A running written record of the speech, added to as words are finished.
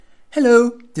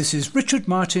Hello, this is Richard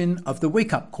Martin of The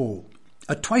Wake Up Call,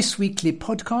 a twice-weekly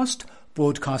podcast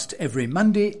broadcast every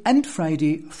Monday and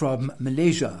Friday from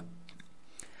Malaysia.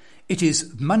 It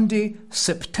is Monday,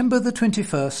 September the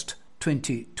 21st,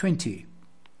 2020.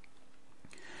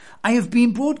 I have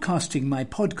been broadcasting my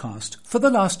podcast for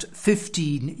the last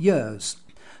 15 years,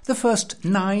 the first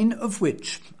 9 of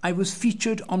which I was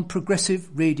featured on Progressive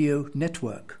Radio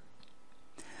Network.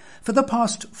 For the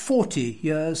past 40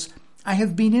 years, I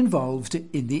have been involved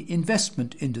in the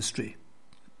investment industry.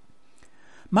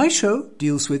 My show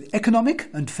deals with economic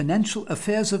and financial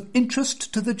affairs of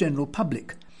interest to the general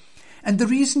public, and the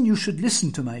reason you should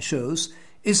listen to my shows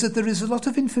is that there is a lot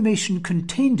of information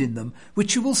contained in them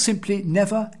which you will simply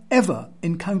never, ever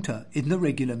encounter in the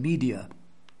regular media.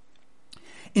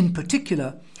 In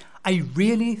particular, I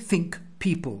really think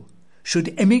people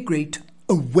should emigrate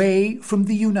away from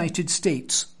the United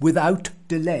States without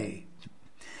delay.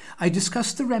 I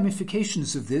discuss the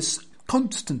ramifications of this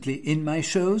constantly in my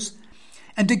shows,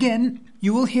 and again,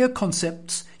 you will hear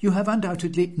concepts you have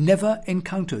undoubtedly never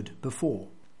encountered before.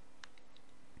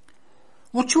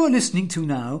 What you are listening to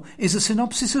now is a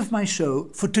synopsis of my show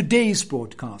for today's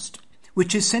broadcast,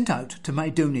 which is sent out to my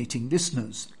donating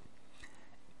listeners.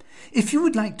 If you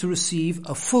would like to receive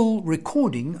a full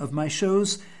recording of my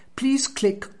shows, please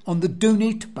click on the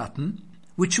donate button,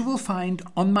 which you will find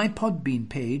on my Podbean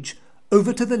page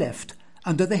over to the left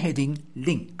under the heading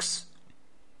Links.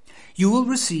 You will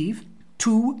receive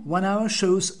 2 one-hour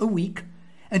shows a week,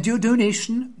 and your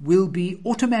donation will be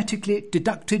automatically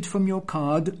deducted from your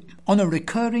card on a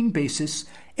recurring basis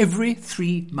every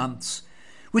 3 months,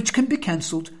 which can be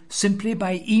cancelled simply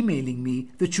by emailing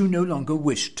me that you no longer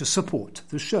wish to support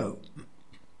the show.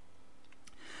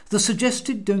 The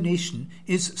suggested donation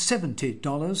is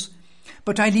 $70,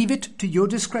 but I leave it to your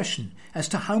discretion as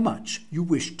to how much you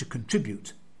wish to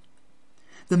contribute.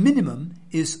 The minimum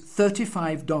is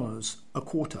 $35 a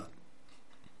quarter.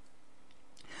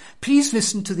 Please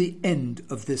listen to the end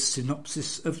of this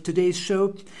synopsis of today's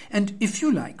show, and if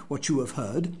you like what you have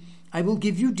heard, I will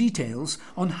give you details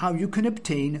on how you can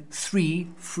obtain 3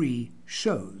 free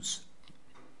shows.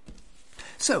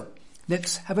 So,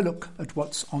 let's have a look at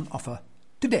what's on offer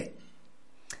today.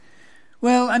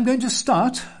 Well, I'm going to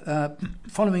start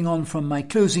following on from my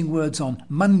closing words on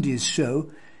Monday's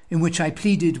show, in which I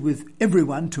pleaded with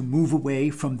everyone to move away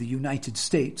from the United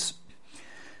States.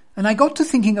 And I got to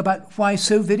thinking about why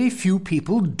so very few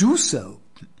people do so.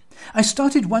 I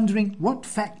started wondering what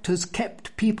factors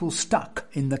kept people stuck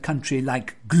in the country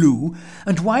like glue,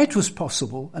 and why it was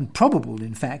possible, and probable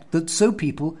in fact, that so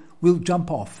people will jump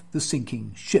off the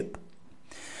sinking ship.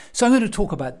 So I'm going to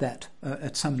talk about that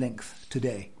at some length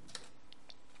today.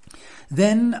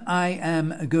 Then I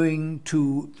am going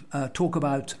to talk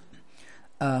about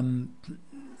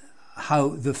how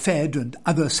the Fed and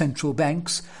other central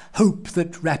banks hope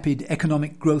that rapid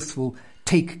economic growth will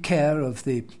take care of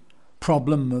the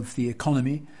problem of the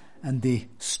economy and the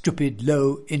stupid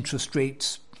low interest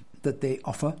rates that they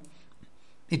offer.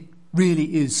 It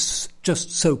really is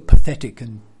just so pathetic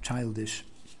and childish.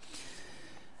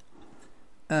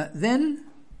 Then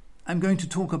I'm going to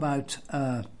talk about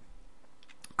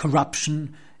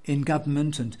corruption in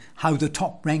government and how the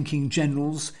top-ranking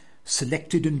generals,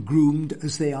 selected and groomed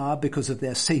as they are because of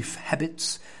their safe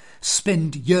habits,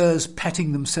 spend years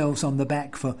patting themselves on the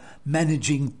back for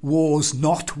managing wars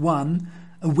not won,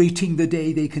 awaiting the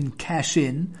day they can cash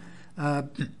in. A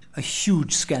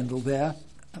huge scandal there.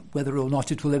 Whether or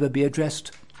not it will ever be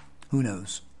addressed, who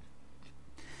knows.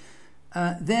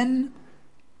 Then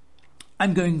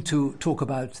I'm going to talk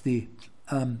about the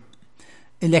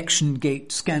Election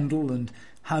Gate scandal and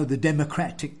how the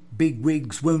Democratic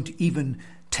bigwigs won't even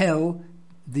tell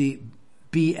the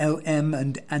BLM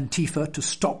and Antifa to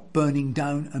stop burning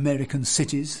down American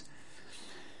cities,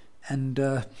 and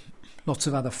lots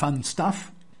of other fun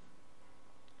stuff.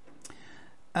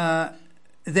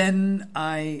 Then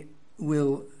I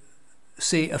will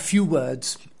say a few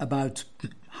words about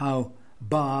how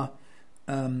Barr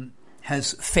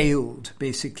has failed,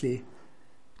 basically,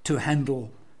 to handle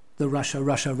the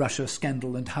Russia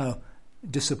scandal and how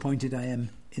disappointed I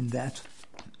am in that.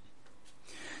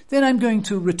 Then I'm going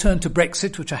to return to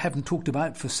Brexit, which I haven't talked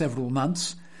about for several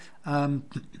months.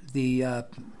 The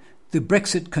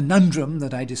Brexit conundrum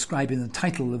that I describe in the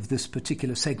title of this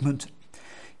particular segment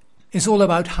is all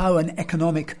about how an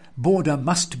economic border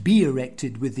must be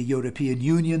erected with the European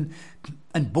Union,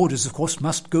 and borders, of course,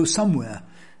 must go somewhere.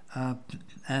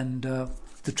 And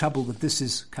the trouble that this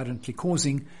is currently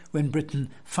causing when Britain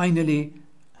finally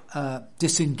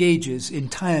disengages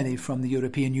entirely from the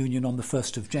European Union on the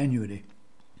 1st of January.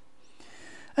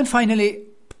 And finally,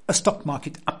 a stock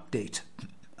market update. update.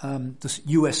 The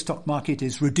US stock market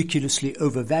is ridiculously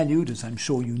overvalued, as I'm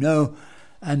sure you know,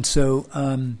 and so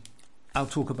I'll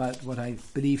talk about what I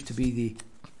believe to be the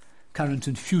current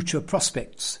and future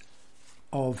prospects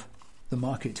of the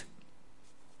market.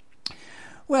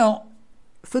 Well,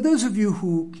 for those of you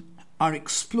who are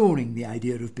exploring the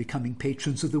idea of becoming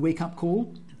patrons of the Wake Up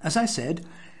Call, as I said,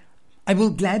 I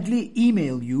will gladly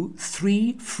email you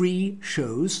 3 free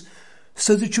shows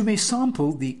so that you may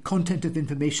sample the content of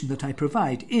information that I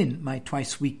provide in my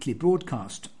twice-weekly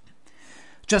broadcast.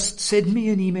 Just send me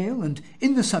an email and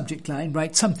in the subject line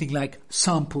write something like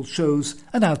sample shows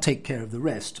and I'll take care of the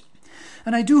rest.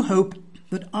 And I do hope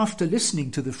that after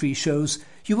listening to the free shows,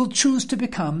 you will choose to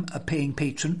become a paying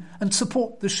patron and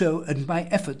support the show and my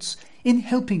efforts in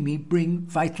helping me bring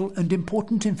vital and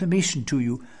important information to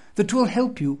you that will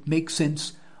help you make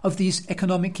sense of these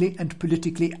economically and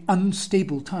politically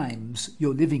unstable times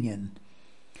you're living in.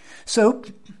 So,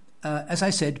 as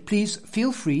I said, please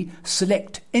feel free,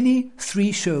 select any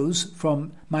 3 shows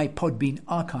from my Podbean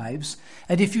archives,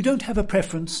 and if you don't have a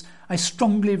preference, I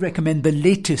strongly recommend the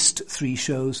latest 3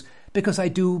 shows because I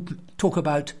do talk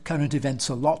about current events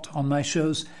a lot on my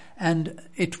shows, and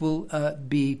it will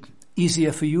be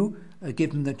easier for you,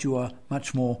 given that you are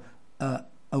much more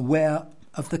aware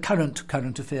of the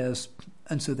current affairs,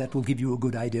 and so that will give you a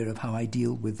good idea of how I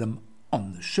deal with them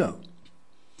on the show.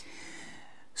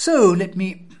 So let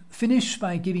me finish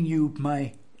by giving you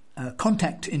my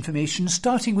contact information,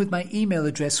 starting with my email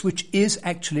address, which is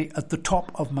actually at the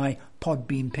top of my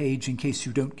Podbean page in case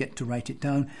you don't get to write it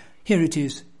down. Here it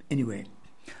is anyway.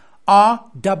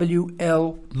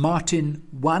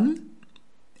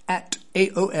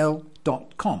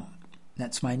 rwlmartin1@aol.com.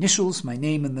 That's my initials, my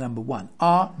name and the number 1.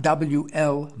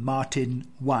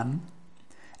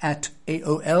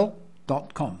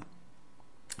 rwlmartin1@aol.com.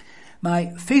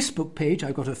 My Facebook page,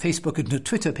 I've got a Facebook and a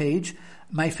Twitter page.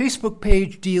 My Facebook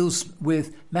page deals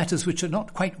with matters which are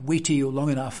not quite weighty or long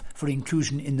enough for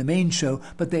inclusion in the main show,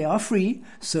 but they are free,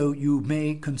 so you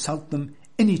may consult them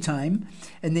anytime,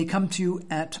 and they come to you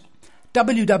at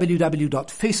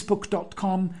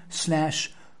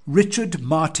www.facebook.com/Richard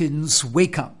Martin's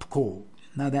Wake Up Call.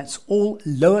 Now that's all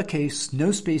lowercase,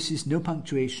 no spaces, no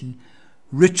punctuation,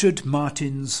 Richard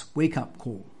Martin's Wake Up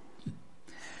Call.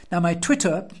 Now my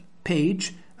Twitter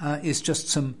page is just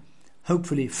some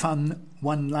hopefully fun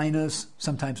one-liners,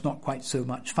 sometimes not quite so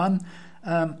much fun,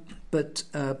 but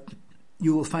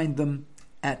you will find them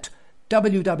at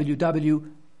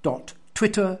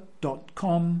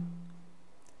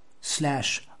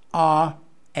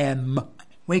www.twitter.com/RM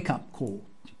Wake Up Call.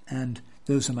 And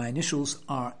those are my initials,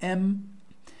 RM.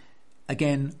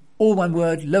 Again, all one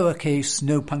word, lowercase,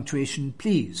 no punctuation,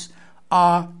 please.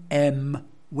 RM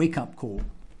Wake Up Call.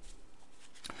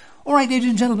 All right, ladies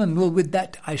and gentlemen, well, with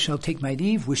that, I shall take my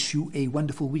leave. Wish you a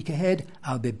wonderful week ahead.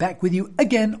 I'll be back with you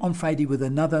again on Friday with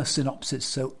another synopsis.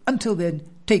 So until then,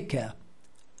 take care.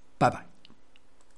 Bye-bye.